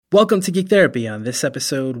Welcome to Geek Therapy. On this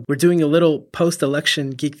episode, we're doing a little post-election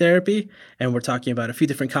Geek Therapy, and we're talking about a few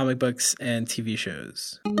different comic books and TV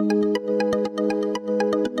shows.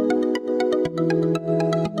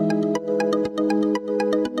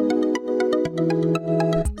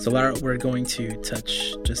 So, Lara, we're going to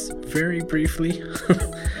touch just very briefly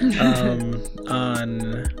on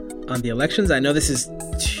the elections. I know this is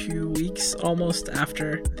 2 weeks almost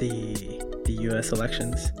after the U.S.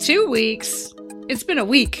 elections. 2 weeks? It's been a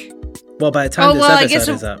week. Well, by the time this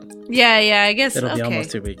episode is up. Yeah, I guess it'll be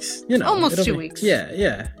almost 2 weeks. Almost 2 weeks.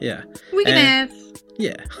 Yeah. Week and a half.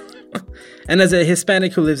 Yeah. And as a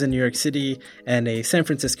Hispanic who lives in New York City and a San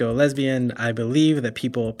Francisco lesbian, I believe that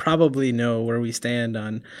people probably know where we stand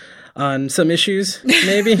on some issues,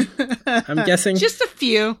 maybe. I'm guessing. Just a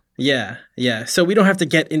few. Yeah. So we don't have to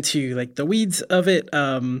get into like the weeds of it.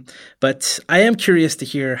 But I am curious to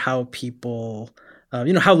hear how people,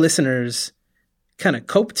 how listeners kind of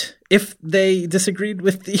coped if they disagreed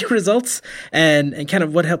with the results and kind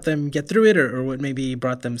of what helped them get through it or what maybe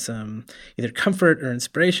brought them some either comfort or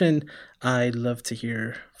inspiration. I'd love to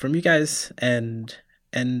hear from you guys and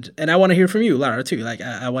I want to hear from you, Lara, too. Like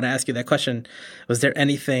I want to ask you that question. Was there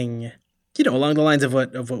anything, along the lines of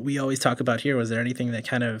what we always talk about here, was there anything that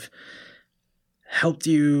kind of helped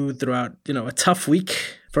you throughout, a tough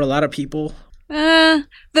week for a lot of people? The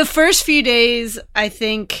first few days, I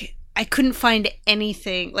think I couldn't find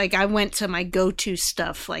anything. Like, I went to my go-to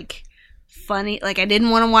stuff, like funny. Like, I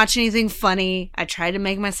didn't want to watch anything funny. I tried to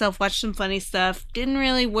make myself watch some funny stuff. Didn't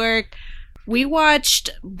really work. We watched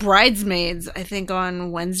Bridesmaids, I think,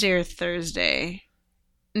 on Wednesday or Thursday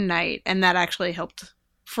night, and that actually helped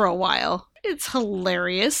for a while. It's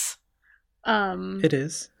hilarious. It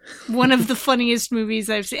is. One of the funniest movies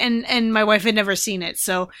I've seen, and my wife had never seen it,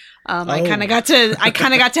 so I kind of got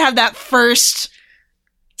to have that first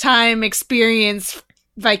time experience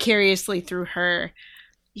vicariously through her.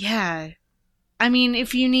 Yeah. I mean,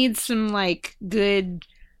 if you need some like good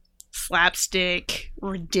slapstick,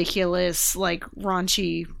 ridiculous, like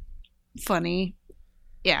raunchy, funny,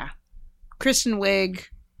 yeah. Kristen Wiig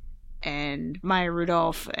and Maya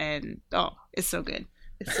Rudolph and it's so good.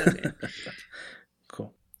 It's so good.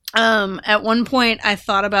 Cool. At one point I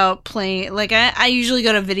thought about playing, like I usually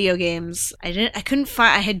go to video games. I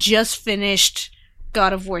had just finished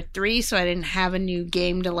God of War 3, so I didn't have a new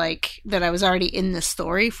game to that I was already in the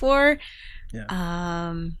story for.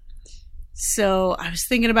 Yeah. So I was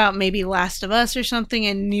thinking about maybe Last of Us or something,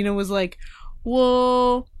 and Nina was like,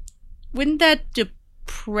 well, wouldn't that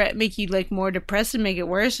make you like more depressed and make it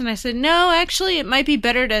worse? And I said, no, actually it might be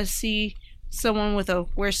better to see someone with a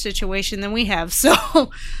worse situation than we have. So,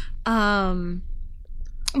 but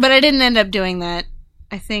I didn't end up doing that.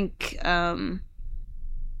 I think I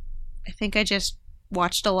just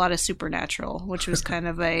watched a lot of Supernatural, which was kind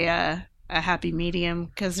of a happy medium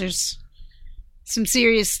because there's some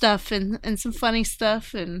serious stuff and some funny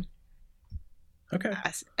stuff, and okay,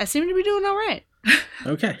 I seem to be doing all right.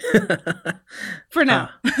 Okay, for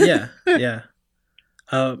now. Yeah.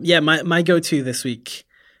 My go-to this week,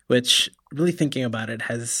 which really thinking about it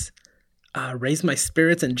has raised my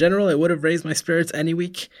spirits in general. It would have raised my spirits any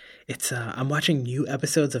week. It's I'm watching new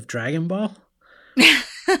episodes of Dragon Ball.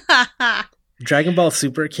 Dragon Ball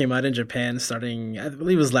Super came out in Japan starting, I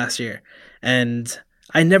believe it was last year. And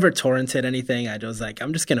I never torrented anything. I was like,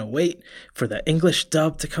 I'm just going to wait for the English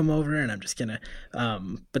dub to come over, and I'm just going to...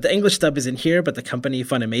 but the English dub isn't here, but the company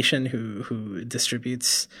Funimation, who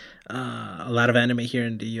distributes a lot of anime here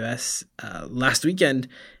in the US, last weekend,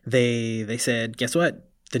 they said, guess what?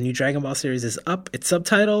 The new Dragon Ball series is up. It's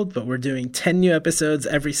subtitled, but we're doing 10 new episodes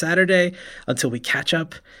every Saturday until we catch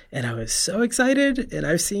up. And I was so excited. And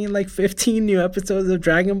I've seen like 15 new episodes of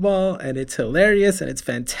Dragon Ball, and it's hilarious and it's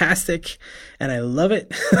fantastic. And I love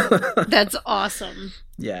it. That's awesome.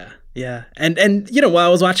 Yeah. And while I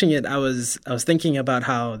was watching it, I was thinking about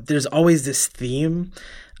how there's always this theme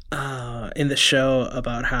in the show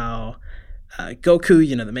about how Goku,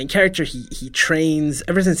 the main character, he trains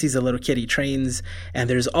ever since he's a little kid. He trains, and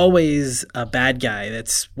there's always a bad guy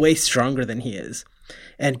that's way stronger than he is.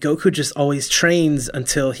 And Goku just always trains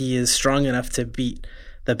until he is strong enough to beat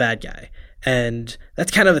the bad guy. And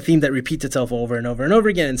that's kind of a theme that repeats itself over and over and over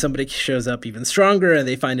again. And somebody shows up even stronger, and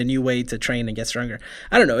they find a new way to train and get stronger.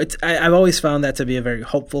 I don't know. I've always found that to be a very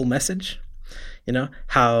hopeful message.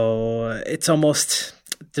 How it's almost...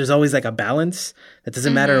 there's always like a balance. It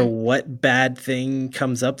doesn't matter what bad thing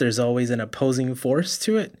comes up. There's always an opposing force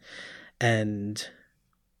to it. And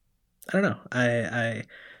I don't know.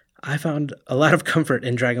 I found a lot of comfort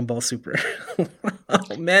in Dragon Ball Super.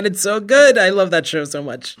 Oh man, it's so good. I love that show so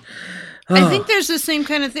much. I think there's the same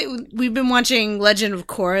kind of thing. We've been watching Legend of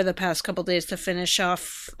Korra the past couple days to finish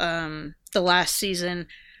off the last season.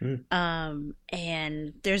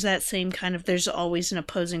 And there's that same kind of, there's always an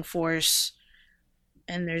opposing force.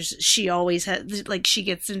 And she always has, like, she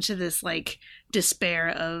gets into this, like, despair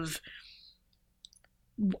of,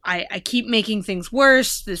 I keep making things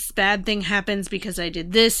worse. This bad thing happens because I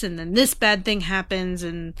did this, and then this bad thing happens.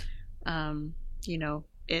 And, you know,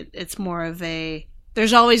 it's more of a,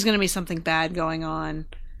 there's always going to be something bad going on.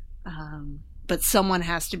 But someone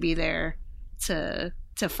has to be there to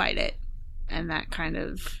fight it. And that kind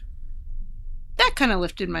of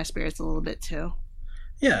lifted my spirits a little bit too.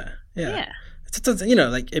 Yeah. It's, you know,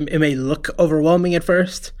 like it may look overwhelming at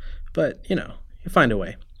first, but you know, you find a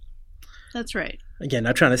way. That's right. Again,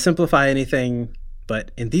 not trying to simplify anything,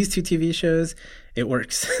 but in these two TV shows, it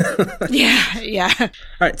works. Yeah. All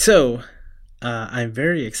right, so I'm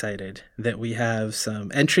very excited that we have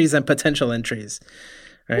some entries and potential entries.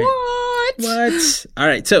 Right? What? All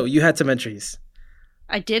right, so you had some entries.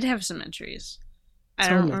 I did have some entries.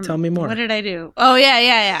 Tell me more. What did I do? Oh,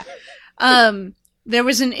 yeah. There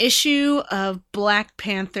was an issue of Black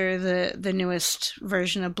Panther, the newest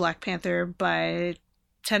version of Black Panther by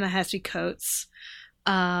Ta-Nehisi Coates.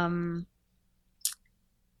 The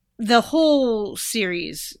whole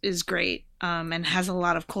series is great, and has a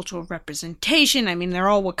lot of cultural representation. I mean, they're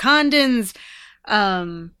all Wakandans,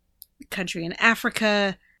 country in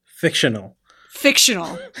Africa. Fictional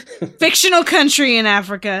country in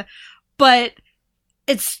Africa, but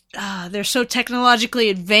it's they're so technologically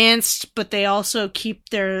advanced, but they also keep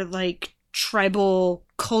their like tribal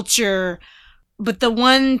culture. But the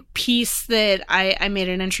one piece that I made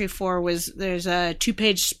an entry for was, there's a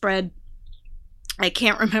 2-page spread. I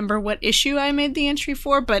can't remember what issue I made the entry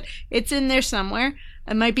for, but it's in there somewhere.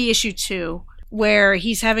 It might be issue 2, where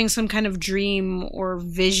he's having some kind of dream or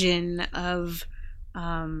vision of,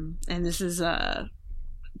 and this is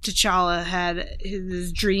T'Challa had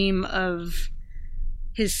his dream of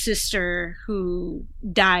his sister who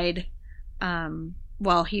died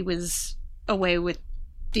while he was away with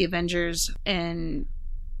the Avengers, and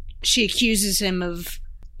she accuses him of,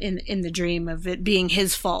 in the dream, of it being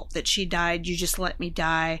his fault that she died. You just let me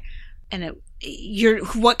die, and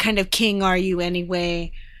what kind of king are you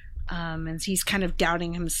anyway? And he's kind of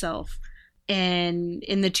doubting himself. And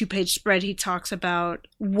in the 2-page spread, he talks about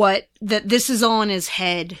that this is all in his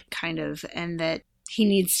head, kind of, and that he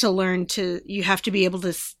needs to learn you have to be able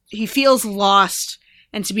to, he feels lost,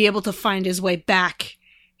 and to be able to find his way back,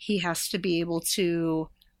 he has to be able to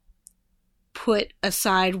put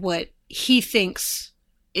aside what he thinks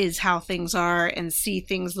is how things are and see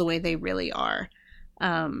things the way they really are.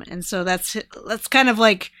 And so that's kind of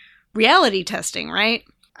like reality testing, right?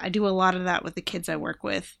 I do a lot of that with the kids I work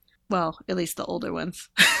with. Well, at least the older ones.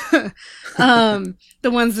 The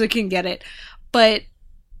ones that can get it. But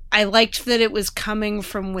I liked that it was coming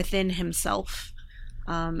from within himself.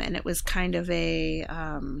 And it was kind of a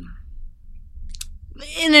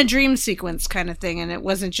in a dream sequence kind of thing. And it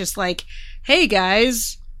wasn't just like, hey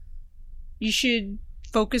guys, you should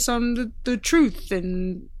focus on the truth.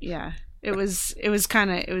 And yeah, it was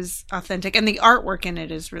authentic. And the artwork in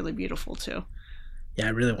it is really beautiful too. Yeah, I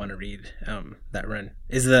really want to read that run.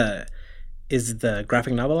 Is the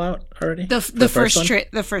graphic novel out already? The first trade.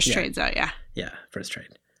 The first trade's out. Yeah. Yeah, first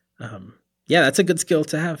trade. Yeah, that's a good skill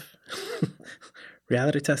to have.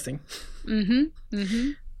 Reality testing.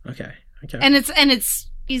 Okay. And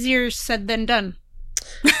it's easier said than done.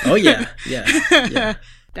 Oh yeah.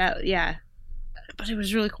 But it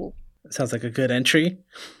was really cool. Sounds like a good entry.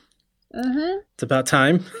 It's about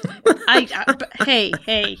time. Hey.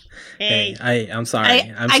 I'm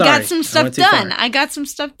sorry. I got some stuff done.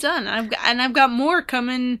 I've got more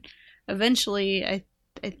coming eventually, I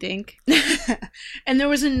think. And there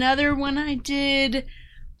was another one I did.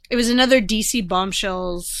 It was another DC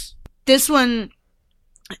Bombshells. This one,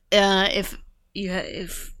 if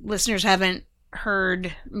listeners haven't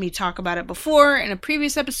heard me talk about it before in a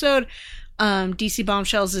previous episode, DC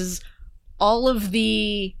Bombshells is all of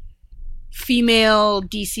the female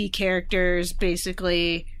DC characters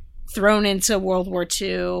basically thrown into World War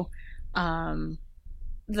II.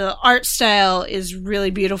 The art style is really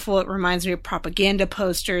beautiful. It reminds me of propaganda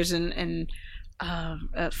posters and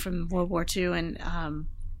from World War II, and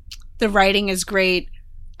the writing is great.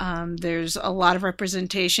 There's a lot of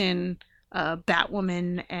representation.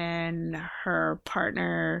 Batwoman and her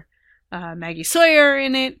partner Maggie Sawyer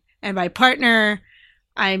in it, and by partner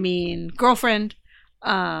I mean girlfriend.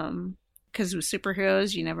 Because with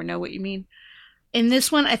superheroes, you never know what you mean. In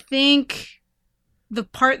this one, I think the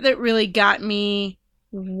part that really got me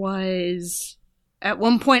was at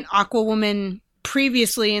one point, Aquawoman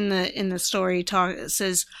previously in the story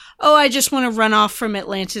says, "Oh, I just want to run off from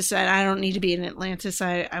Atlantis. I don't need to be in Atlantis.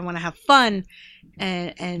 I want to have fun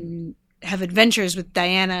and have adventures with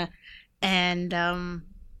Diana." And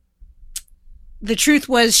the truth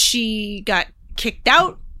was she got kicked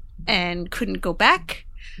out and couldn't go back.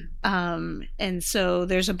 And so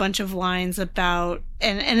there's a bunch of lines about,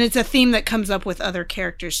 and it's a theme that comes up with other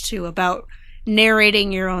characters too, about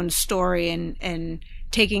narrating your own story and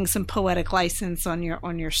taking some poetic license on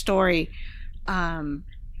your story. And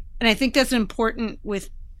I think that's important with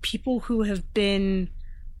people who have been,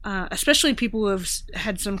 especially people who have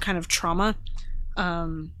had some kind of trauma,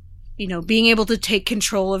 being able to take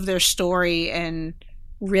control of their story and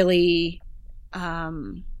really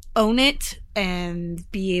own it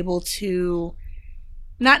and be able to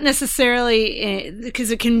not necessarily,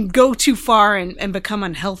 because it can go too far and become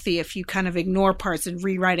unhealthy if you kind of ignore parts and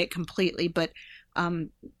rewrite it completely, but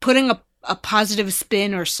putting a positive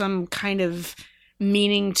spin or some kind of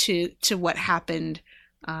meaning to what happened,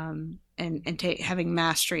 and having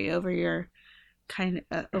mastery over your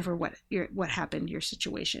over what happened, your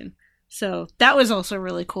situation. So that was also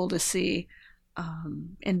really cool to see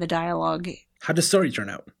in the dialogue. How does the story turn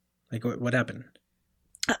out? Like what happened?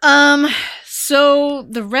 So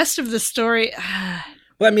the rest of the story.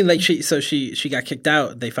 Well, I mean, like she got kicked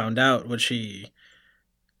out. They found out. What she.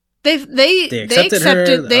 They accepted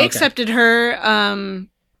her. They accepted her. I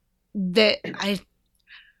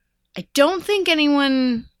don't think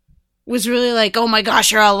anyone was really like, "Oh my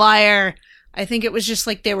gosh, you're a liar." I think it was just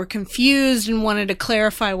like they were confused and wanted to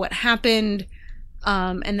clarify what happened,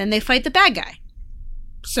 and then they fight the bad guy.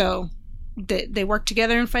 So they work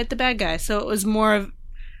together and fight the bad guy. So it was more of,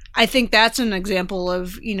 I think that's an example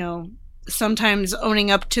of, sometimes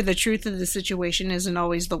owning up to the truth of the situation isn't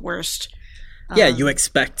always the worst. Yeah, you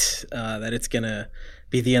expect that it's gonna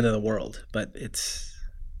be the end of the world, but it's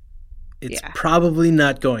probably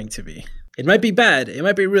not going to be. It might be bad. It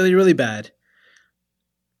might be really, really bad,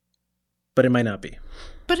 but it might not be.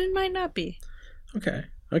 Okay.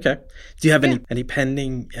 Do you have any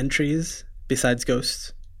pending entries besides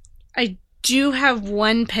Ghosts? I do have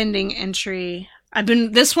one pending entry.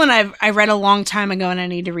 This one I read a long time ago and I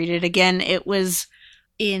need to read it again. It was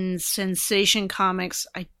in Sensation Comics.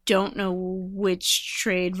 I don't know which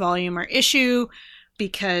trade volume or issue,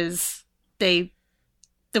 because the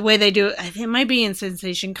way they do it might be in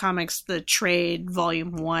Sensation Comics, the trade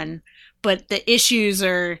volume 1, but the issues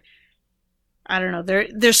are, I don't know,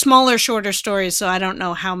 they're smaller, shorter stories, so I don't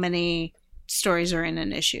know how many stories are in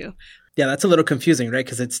an issue. Yeah, that's a little confusing, right?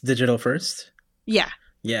 Because it's digital first. Yeah.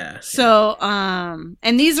 Yeah. So,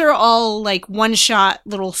 and these are all like one-shot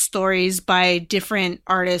little stories by different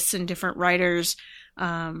artists and different writers,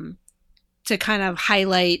 to kind of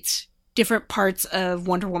highlight different parts of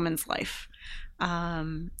Wonder Woman's life,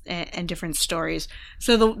 and different stories.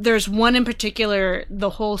 So there's one in particular, the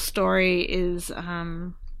whole story is,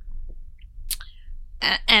 and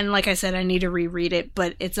like I said, I need to reread it,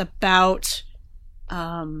 but it's about,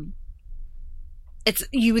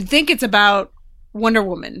 you would think it's about Wonder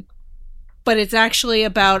Woman, but it's actually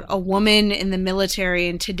about a woman in the military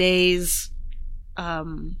in today's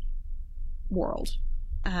world,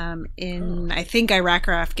 in I think Iraq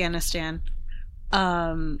or Afghanistan,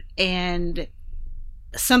 and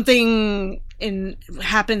something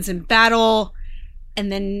happens in battle,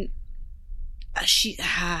 and then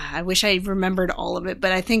I wish I remembered all of it,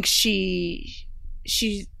 but I think she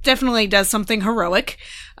definitely does something heroic,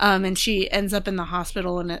 and she ends up in the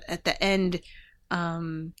hospital, and at the end,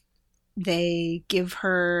 they give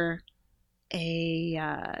her a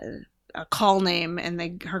call name,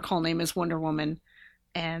 and her call name is Wonder Woman,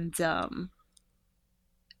 and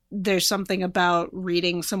there's something about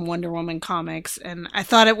reading some Wonder Woman comics, and I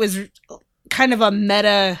thought it was kind of a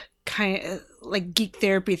meta kind of like geek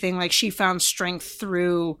therapy thing, like she found strength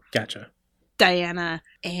through Diana,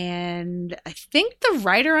 and I think the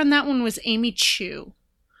writer on that one was Amy Chu.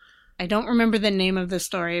 I don't remember the name of the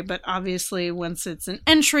story, but obviously once it's an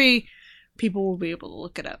entry, people will be able to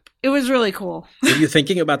look it up. It was really cool. Were you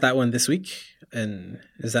thinking about that one this week? And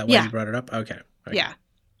is that why you brought it up? Okay.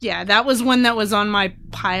 Yeah, that was one that was on my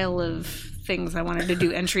pile of things I wanted to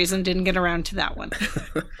do entries and didn't get around to that one.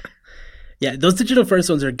 Yeah, those digital first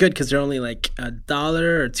ones are good because they're only like $1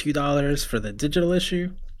 or $2 for the digital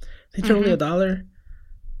issue. I think they're only $1.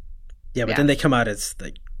 Yeah, but then they come out as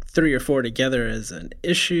like 3 or 4 together as an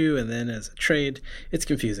issue and then as a trade. It's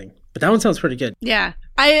confusing, but that one sounds pretty good. Yeah,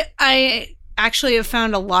 I actually have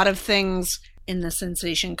found a lot of things in the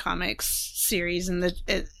Sensation Comics series, and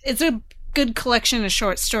it's a good collection of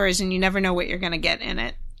short stories, and you never know what you're going to get in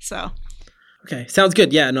it. So, Okay, sounds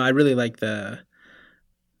good. Yeah, no, I really like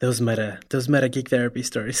those meta geek therapy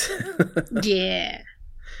stories. Yeah.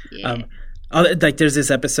 Yeah. Like there's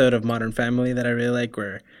this episode of Modern Family that I really like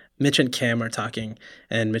where Mitch and Cam are talking,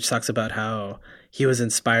 and Mitch talks about how he was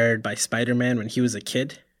inspired by Spider-Man when he was a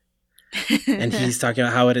kid. And he's talking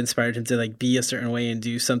about how it inspired him to like be a certain way and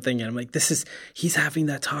do something. And I'm like, he's having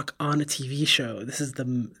that talk on a TV show. This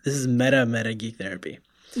is meta geek therapy.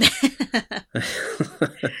 I like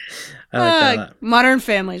that a lot. Modern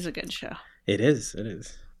Family is a good show. It is.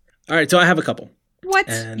 All right, so I have a couple. What?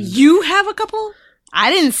 You have a couple?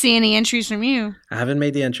 I didn't see any entries from you. I haven't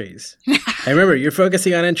made the entries. I remember, you're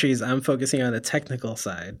focusing on entries. I'm focusing on the technical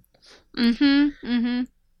side.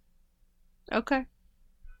 Okay.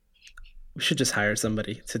 We should just hire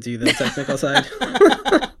somebody to do the technical side.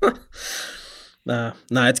 No,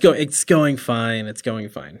 it's going fine. It's going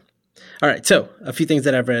fine. All right, so a few things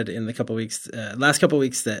that I've read in the last couple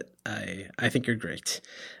weeks that I think are great.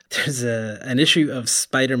 There's an issue of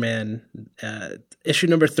Spider-Man, issue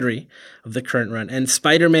number 3 of the current run, and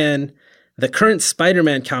the current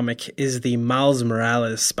Spider-Man comic is the Miles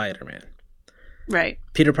Morales Spider-Man. Right.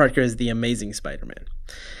 Peter Parker is the Amazing Spider-Man.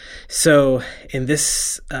 So in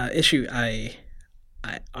this issue, I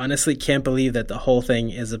honestly can't believe that the whole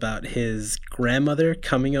thing is about his grandmother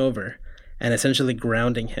coming over and essentially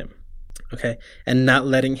grounding him, okay, and not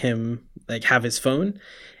letting him like have his phone,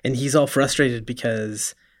 and he's all frustrated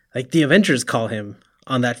because like the Avengers call him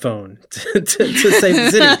on that phone to save the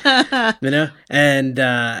city, you know,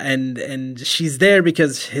 and she's there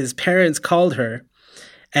because his parents called her,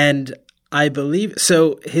 and I believe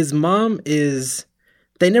so. His mom is.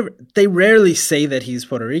 They rarely say that he's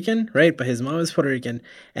Puerto Rican, right? But his mom is Puerto Rican.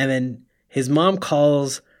 And then his mom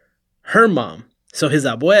calls her mom. So his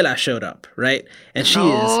abuela showed up, right? And she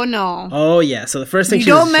is. Oh, no. Oh, yeah. So the first thing you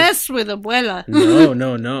don't mess with abuela.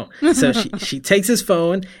 No. So she takes his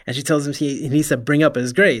phone and she tells him he needs to bring up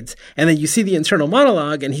his grades. And then you see the internal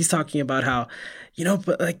monologue and he's talking about how,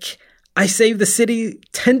 but like, I saved the city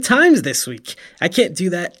 10 times this week. I can't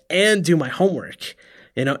do that and do my homework,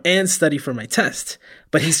 and study for my test.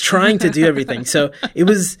 But he's trying to do everything. So it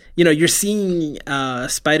was, you're seeing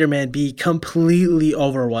Spider-Man be completely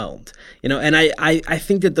overwhelmed, and I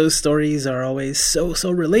think that those stories are always so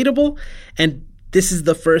relatable. And this is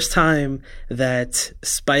the first time that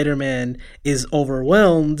Spider-Man is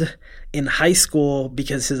overwhelmed in high school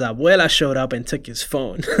because his abuela showed up and took his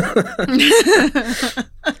phone.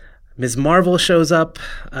 Ms. Marvel shows up.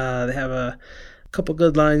 They have a couple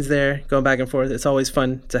good lines there going back and forth. It's always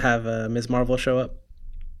fun to have Ms. Marvel show up.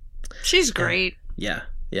 She's great. Yeah.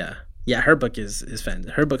 Her book is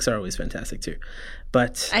her books are always fantastic too.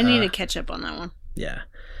 But I need to catch up on that one. Yeah.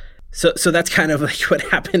 So that's kind of like what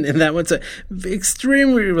happened in that one. So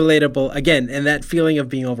extremely relatable again, and that feeling of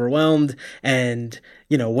being overwhelmed and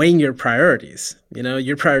weighing your priorities.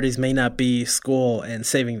 Your priorities may not be school and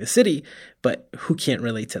saving the city, but who can't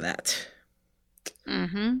relate to that?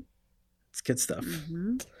 Mm-hmm. It's good stuff.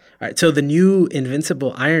 Mm-hmm. All right, so the new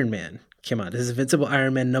Invincible Iron Man came out. This is Invincible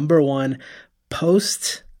Iron Man #1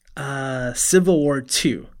 post Civil War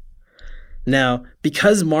II. Now,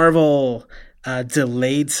 because Marvel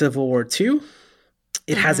delayed Civil War II,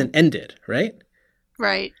 it hasn't ended, right?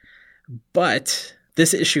 Right. But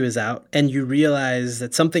this issue is out, and you realize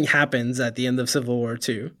that something happens at the end of Civil War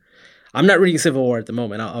II. I'm not reading Civil War at the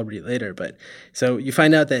moment. I'll read it later. But so you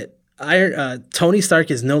find out that Tony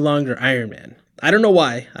Stark is no longer Iron Man. I don't know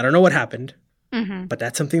why. I don't know what happened. Mm-hmm. But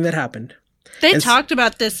that's something that happened. They talked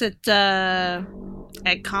about this at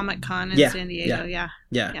Comic-Con in San Diego.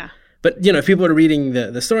 Yeah. But if people are reading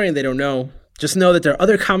the story and they don't know, just know that there are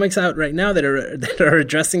other comics out right now that are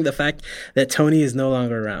addressing the fact that Tony is no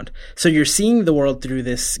longer around. So you're seeing the world through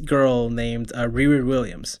this girl named Riri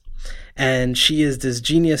Williams. And she is this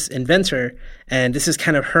genius inventor, and this is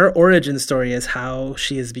kind of her origin story as how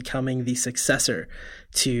she is becoming the successor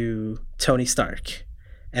to Tony Stark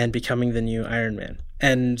and becoming the new Iron Man.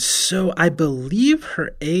 And so I believe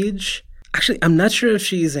her age, actually, I'm not sure if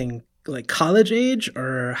she's in like college age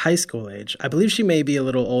or high school age. I believe she may be a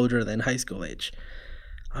little older than high school age.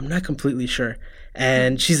 I'm not completely sure.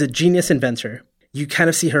 And she's a genius inventor. You kind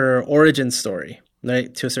of see her origin story,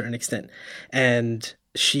 right, to a certain extent. And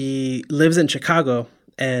she lives in Chicago,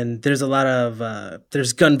 and there's a lot of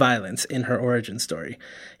there's gun violence in her origin story,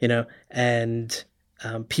 and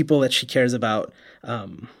people that she cares about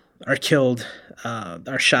are killed,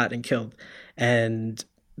 are shot and killed, and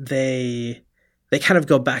they kind of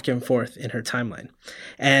go back and forth in her timeline.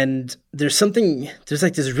 And there's a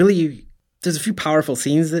few powerful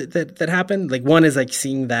scenes that happen. Like one is like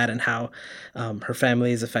seeing that and how her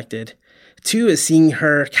family is affected. 2 is seeing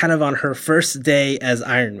her kind of on her first day as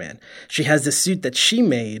Iron Man. She has this suit that she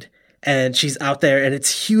made, and she's out there, and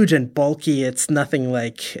it's huge and bulky. It's nothing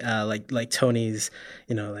like Tony's,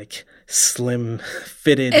 like slim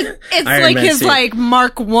fitted. It's Iron like Man his suit. like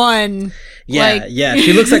Mark One. Yeah.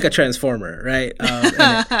 She looks like a transformer, right?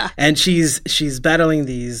 And she's battling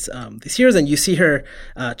these heroes, and you see her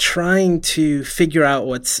trying to figure out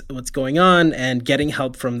what's going on and getting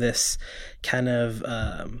help from this kind of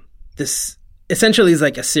this. Essentially is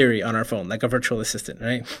like a Siri on our phone, like a virtual assistant,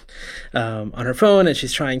 right? On her phone, and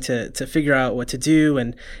she's trying to figure out what to do,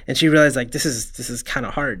 and she realized like this is kind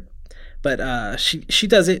of hard, but she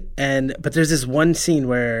does it, but there's this one scene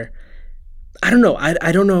where I don't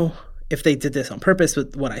know if they did this on purpose,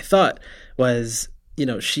 but what I thought was,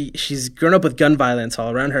 she's grown up with gun violence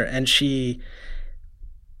all around her, and she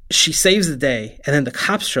saves the day, and then the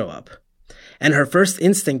cops show up, and her first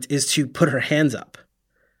instinct is to put her hands up.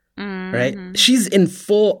 Right? She's in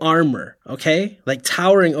full armor, okay? Like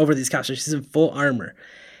towering over these cops. She's in full armor.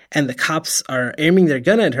 And the cops are aiming their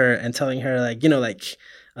gun at her and telling her like,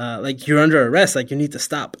 like you're under arrest, like you need to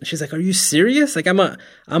stop. And she's like, "Are you serious? Like I'm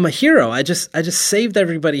a hero. I just saved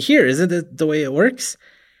everybody here. Isn't it the way it works?"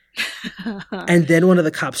 And then one of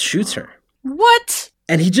the cops shoots her. What?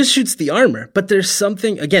 And he just shoots the armor. But there's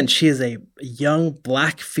something, again, she is a young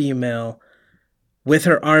black female with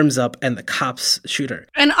her arms up, and the cops shoot her.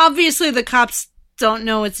 And obviously the cops don't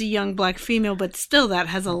know it's a young black female, but still that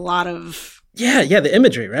has a lot of... Yeah, the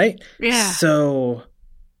imagery, right? Yeah. So,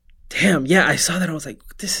 damn, yeah, I saw that. I was like,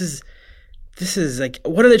 this is like,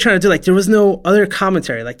 what are they trying to do? Like, there was no other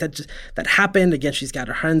commentary. Like, that happened. Again, she's got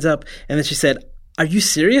her hands up, and then she said, "Are you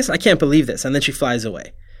serious? I can't believe this." And then she flies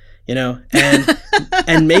away.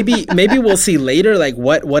 And maybe we'll see later, like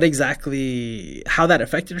what exactly, how that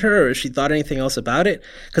affected her, or if she thought anything else about it.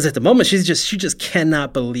 Because at the moment, she just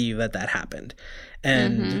cannot believe that happened.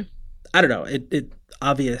 And I don't know, it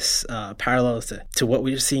obvious parallels to what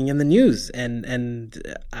we're seeing in the news. And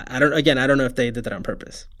I don't know if they did that on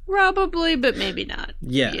purpose. Probably, but maybe not.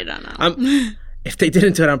 Yeah. You don't know. If they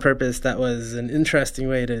didn't do it on purpose, that was an interesting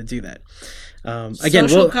way to do that. Again,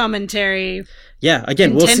 social commentary. Yeah,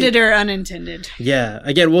 again, intended or unintended. Yeah,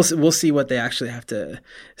 again, we'll see what they actually have to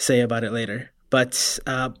say about it later. But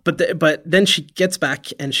then she gets back,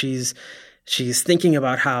 and she's thinking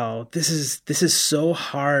about how this is so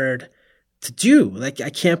hard to do. Like, I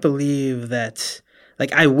can't believe that.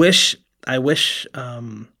 Like, I wish.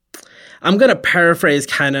 I'm gonna paraphrase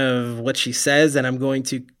kind of what she says, and I'm going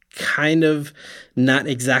to kind of not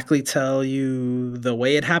exactly tell you the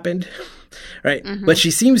way it happened. Right. But she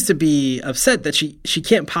seems to be upset that she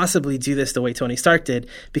can't possibly do this the way Tony Stark did,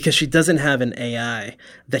 because she doesn't have an AI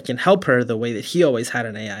that can help her the way that he always had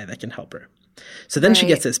an AI that can help her. So then she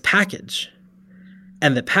gets this package,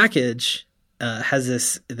 and the package has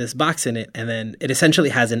this box in it, and then it essentially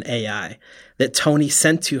has an AI that Tony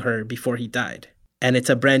sent to her before he died. And it's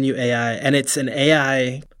a brand new AI, and it's an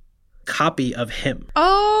AI copy of him.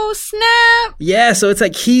 Oh, snap. Yeah, so it's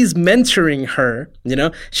like he's mentoring her,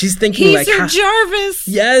 She's thinking he's like her Jarvis.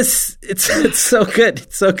 Yes, it's so good.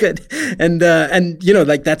 It's so good. And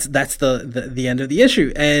like that's the end of the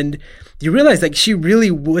issue. And you realize like she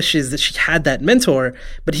really wishes that she had that mentor,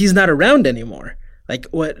 but he's not around anymore.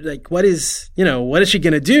 What is she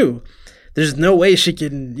going to do? There's no way she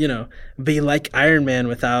can, be like Iron Man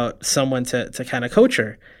without someone to kind of coach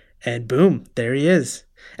her. And boom, there he is.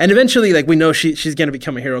 And eventually, like, we know she's going to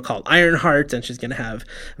become a hero called Ironheart, and she's going to have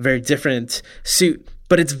a very different suit.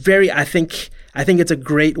 But it's I think it's a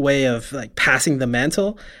great way of like passing the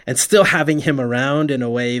mantle and still having him around in a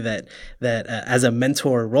way that as a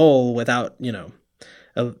mentor role without,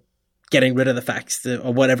 getting rid of the facts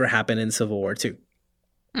or whatever happened in Civil War II.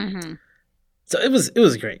 So it was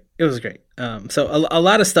great. It was great. So a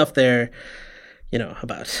lot of stuff there,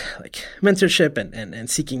 about like mentorship and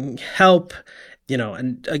seeking help.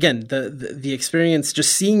 And again, the experience,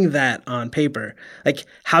 just seeing that on paper, like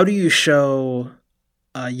how do you show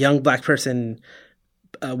a young black person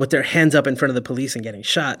with their hands up in front of the police and getting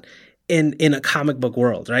shot in a comic book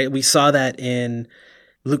world, right? We saw that in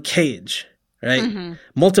Luke Cage, right?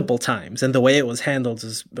 Multiple times. And the way it was handled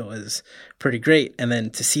was pretty great. And then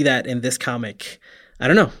to see that in this comic, I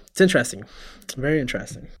don't know. It's interesting. It's very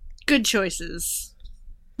interesting. Good choices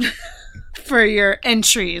for your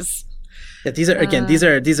entries. Yeah, these fall into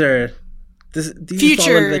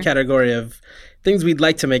the category of things we'd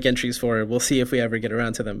like to make entries for. We'll see if we ever get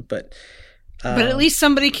around to them, but at least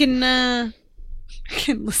somebody can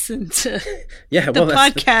listen to the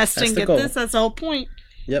podcast that's and get goal. This. That's the whole point.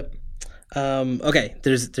 Yep. Okay.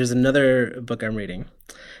 There's another book I'm reading.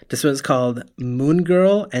 This one's called Moon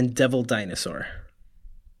Girl and Devil Dinosaur.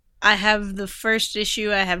 I have the first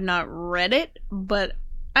issue. I have not read it, but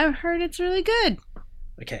I've heard it's really good.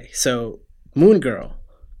 Okay, so Moon Girl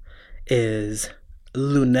is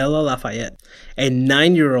Lunella Lafayette, a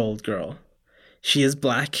 9-year-old girl. She is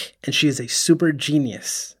black, and she is a super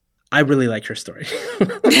genius. I really like her story.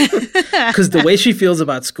 Because the way she feels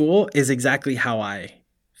about school is exactly how I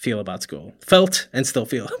feel about school. Felt and still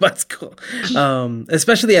feel about school.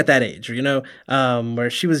 Especially at that age, where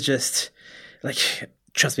she was just like,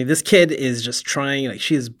 trust me, this kid is just trying, like,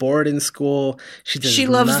 she is bored in school. She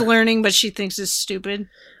loves learning, but she thinks it's stupid.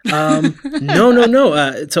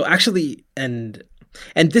 No. So actually, and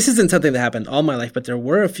this isn't something that happened all my life, but there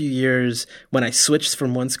were a few years when I switched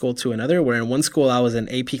from one school to another, where in one school I was in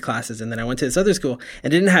AP classes, and then I went to this other school and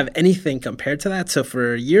didn't have anything compared to that. So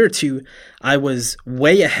for a year or two, I was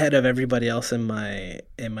way ahead of everybody else in my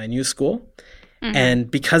new school. Mm-hmm. And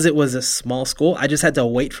because it was a small school, I just had to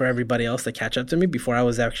wait for everybody else to catch up to me before I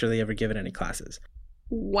was actually ever given any classes.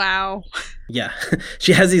 Wow. Yeah.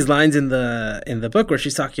 She has these lines in the book where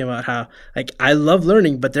she's talking about how, like, I love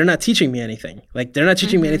learning, but they're not teaching me anything. Like, they're not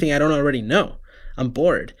teaching me anything I don't already know. I'm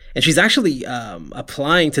bored. And she's actually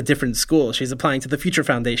applying to different schools. She's applying to the Future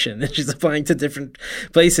Foundation, and she's applying to different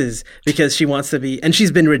places because she wants to be, and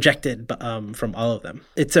she's been rejected from all of them.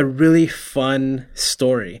 It's a really fun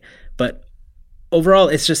story, but overall,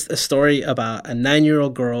 it's just a story about a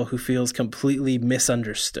 9-year-old girl who feels completely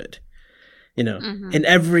misunderstood. In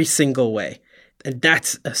every single way. And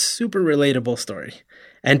that's a super relatable story.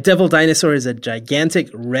 And Devil Dinosaur is a gigantic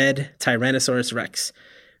red Tyrannosaurus Rex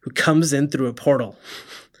who comes in through a portal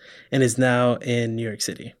and is now in New York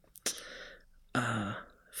City.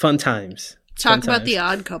 Fun times. Talk about the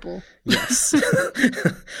odd couple. Yes.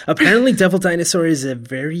 Apparently, Devil Dinosaur is a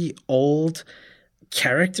very old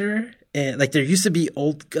character. And like there used to be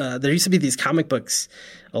these comic books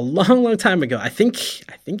a long time ago. I think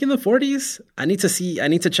in the 40s. I need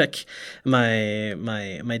to check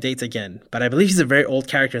my dates again. But I believe he's a very old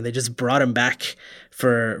character, and they just brought him back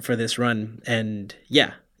for this run. And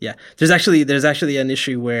yeah. There's actually an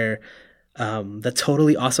issue where the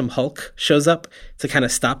totally awesome Hulk shows up to kind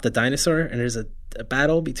of stop the dinosaur, and there's a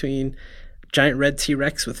battle between giant red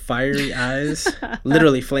T-Rex with fiery eyes,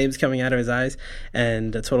 literally flames coming out of his eyes,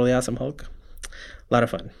 and a totally awesome Hulk. A lot of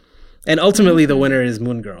fun. And ultimately the winner is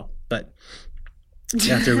Moon Girl, but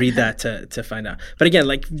you have to read that to find out. But again,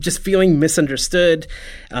 like, just feeling misunderstood,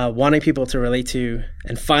 wanting people to relate to,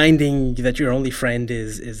 and finding that your only friend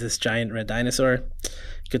is this giant red dinosaur.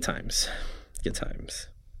 Good times.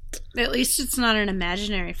 At least it's not an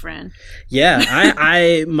imaginary friend. Yeah,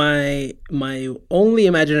 my only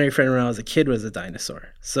imaginary friend when I was a kid was a dinosaur.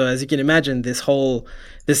 So as you can imagine, this whole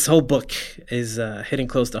book is hitting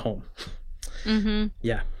close to home. Mm-hmm.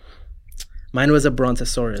 Yeah, mine was a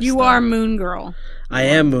Brontosaurus. You are Moon Girl. I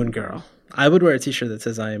am Moon Girl. I would wear a T-shirt that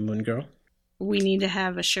says "I am Moon Girl." We need to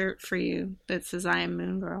have a shirt for you that says "I am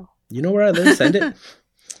Moon Girl." You know where I live? Send it.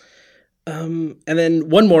 And then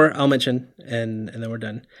one more I'll mention, and then we're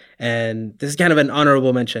done. And this is kind of an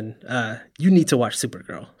honorable mention. You need to watch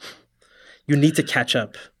Supergirl. You need to catch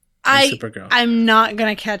up on Supergirl. I'm not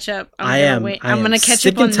gonna catch up. I'm gonna catch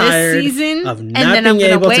up on this season, of and not then I'm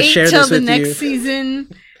being gonna able to wait share till this the with next you.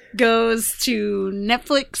 season goes to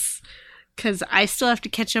Netflix, because I still have to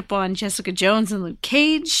catch up on Jessica Jones and Luke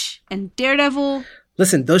Cage and Daredevil.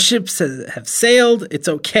 Listen, those ships have sailed. It's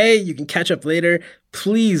okay. You can catch up later.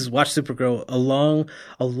 Please watch Supergirl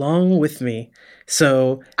along with me.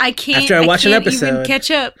 So I can't. After I watch an episode, even catch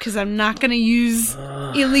up because I'm not going to use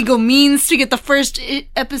illegal means to get the first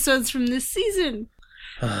episodes from this season.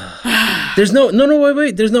 There's no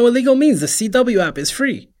wait. There's no illegal means. The CW app is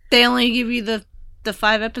free. They only give you the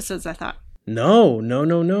 5 episodes, I thought. No.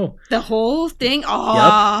 The whole thing?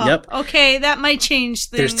 Oh, yep. Okay, that might change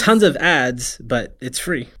things. There's tons of ads, but it's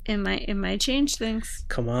free. It might change things.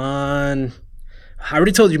 Come on. I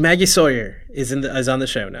already told you Maggie Sawyer is on the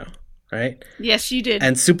show now, right? Yes, you did.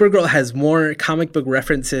 And Supergirl has more comic book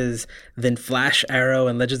references than Flash, Arrow,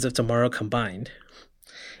 and Legends of Tomorrow combined.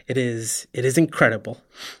 It is incredible.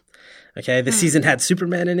 Okay, the season had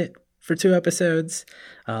Superman in it for 2 episodes.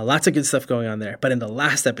 Lots of good stuff going on there. But in the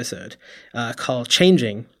last episode, called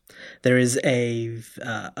Changing, there is a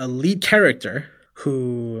lead character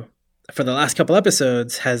who, for the last couple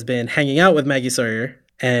episodes, has been hanging out with Maggie Sawyer,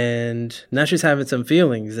 and now she's having some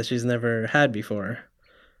feelings that she's never had before.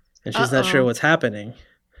 And she's not sure what's happening.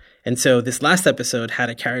 And so this last episode had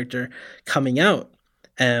a character coming out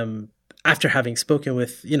after having spoken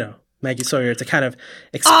with, Maggie Sawyer to kind of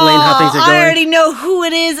explain how things are going. I already know who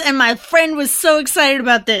it is, and my friend was so excited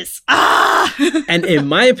about this. And in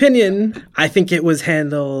my opinion, I think it was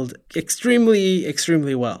handled extremely,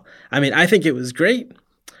 extremely well. I mean, I think it was great.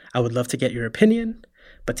 I would love to get your opinion,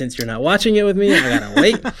 but since you're not watching it with me, I gotta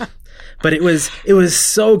wait. But it was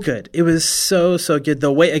so good. It was so good.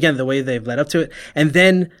 The way they've led up to it, and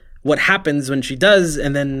then what happens when she does,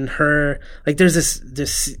 and then her, like, there's this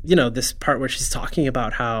this part where she's talking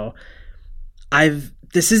about how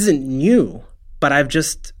this isn't new, but I've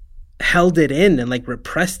just held it in and like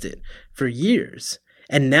repressed it for years,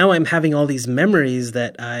 and now I'm having all these memories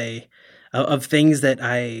of things that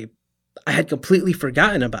I had completely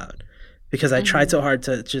forgotten about because I tried so hard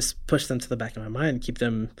to just push them to the back of my mind, keep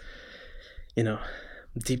them,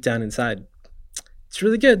 deep down inside. It's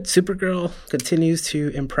really good. Supergirl continues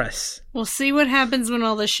to impress. We'll see what happens when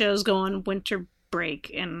all the shows go on winter break,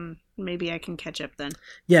 and maybe I can catch up then.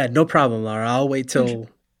 Yeah, no problem, Laura. I'll wait till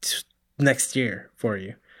next year for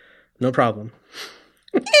you. No problem.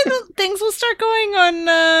 Things will start going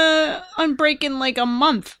on break in like a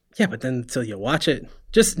month. Yeah, but then until you watch it.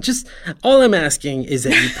 Just all I'm asking is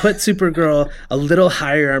that you put Supergirl a little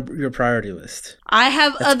higher on your priority list. I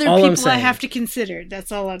have other people I have to consider.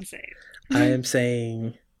 That's all I'm saying. I am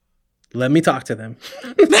saying, let me talk to them.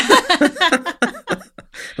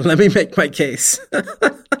 Let me make my case.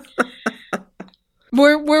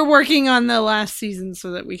 We're working on the last season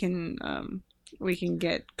so that we can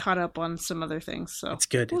get caught up on some other things. So it's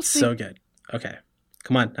good. It's so good. Okay,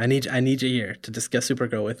 come on. I need you here to discuss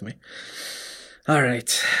Supergirl with me. All right.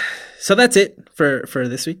 So that's it for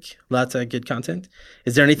this week. Lots of good content.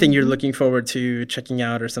 Is there anything you're looking forward to checking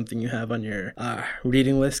out or something you have on your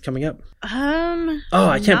reading list coming up? Oh,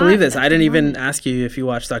 I can't believe this. I didn't even ask you if you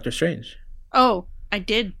watched Doctor Strange. Oh, I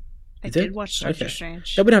did. I did watch Doctor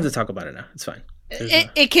Strange. Yeah, we don't have to talk about it now. It's fine.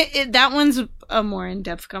 That one's a more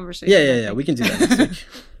in-depth conversation. Yeah. We can do that next week.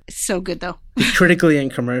 It's so good, though. Critically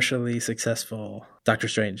and commercially successful Doctor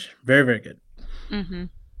Strange. Very, very good. Mm-hmm.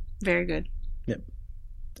 Very good. Yep.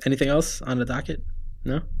 Anything else on the docket?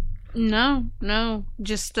 No? No.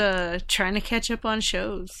 Just trying to catch up on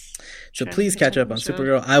shows. So please catch up on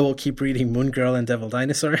Supergirl. I will keep reading Moon Girl and Devil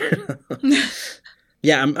Dinosaur.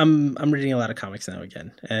 Yeah, I'm reading a lot of comics now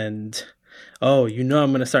again. And I'm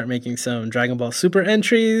going to start making some Dragon Ball Super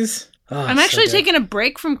entries. Oh, I'm actually taking a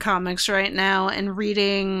break from comics right now and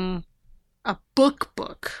reading a book.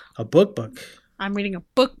 A book? I'm reading a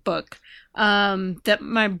book that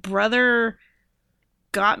my brother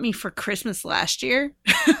got me for Christmas last year.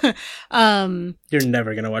 You're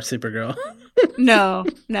never going to watch Supergirl. No.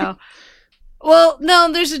 Well,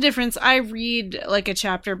 no, there's a difference. I read like a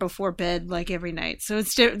chapter before bed like every night. So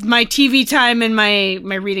it's my TV time and my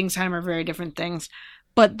reading time are very different things.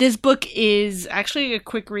 But this book is actually a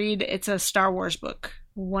quick read. It's a Star Wars book.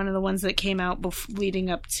 One of the ones that came out leading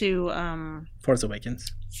up to Force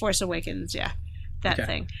Awakens. Force Awakens, yeah. That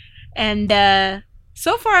thing. And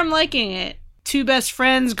so far I'm liking it. Two best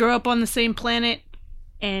friends grow up on the same planet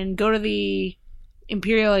and go to the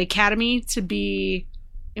Imperial Academy to be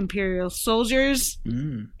Imperial soldiers.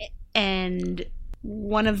 And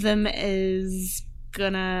one of them is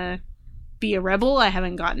gonna be a rebel. I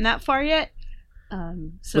haven't gotten that far yet.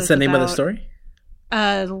 So what's the name of the story?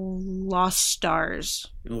 Lost Stars.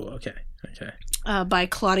 Ooh, okay. By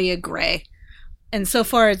Claudia Gray. And so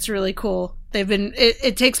far it's really cool.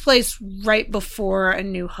 It takes place right before A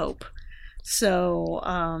New Hope. So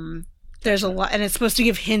there's a lot, and it's supposed to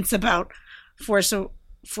give hints about Force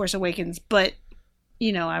Awakens, but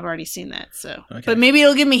I've already seen that. So, but maybe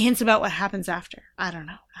it'll give me hints about what happens after. I don't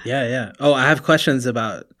know. Yeah. Oh, I have questions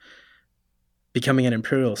about becoming an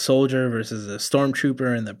Imperial soldier versus a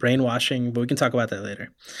stormtrooper and the brainwashing, but we can talk about that later.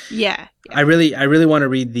 Yeah. I really want to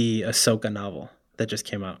read the Ahsoka novel that just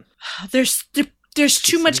came out. There's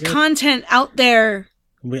too much content out there.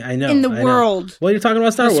 I know in the world. Well, you're talking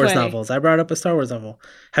about Star Wars novels. I brought up a Star Wars novel.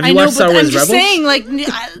 Have you watched Star Wars Rebels? I'm just saying, like,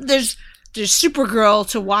 there's Supergirl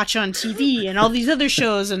to watch on TV and all these other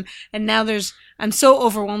shows, and now I'm so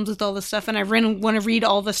overwhelmed with all this stuff, and I want to read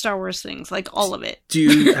all the Star Wars things, like all of it.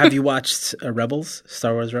 Have you watched Rebels?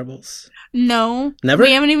 Star Wars Rebels? No, never.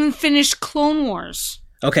 We haven't even finished Clone Wars.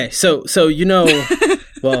 Okay, so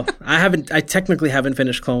well, I technically haven't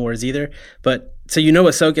finished Clone Wars either, but so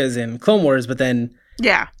Ahsoka is in Clone Wars, but then.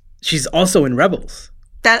 Yeah. She's also in Rebels.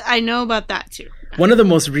 That I know about that too. One of the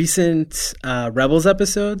most recent Rebels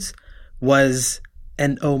episodes was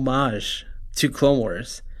an homage to Clone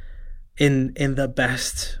Wars in the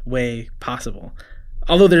best way possible.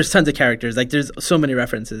 Although there's tons of characters, like there's so many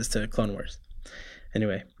references to Clone Wars.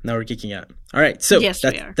 Anyway, now we're geeking out. All right, so Yes,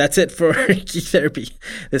 we are. That's it for Geek Therapy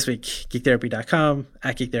this week. GeekTherapy.com,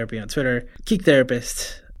 at Geek Therapy on Twitter. Geek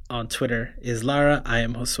Therapist on Twitter is Lara. I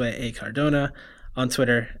am Josue A. Cardona on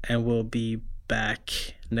Twitter, and we'll be back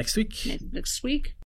next week. Next week.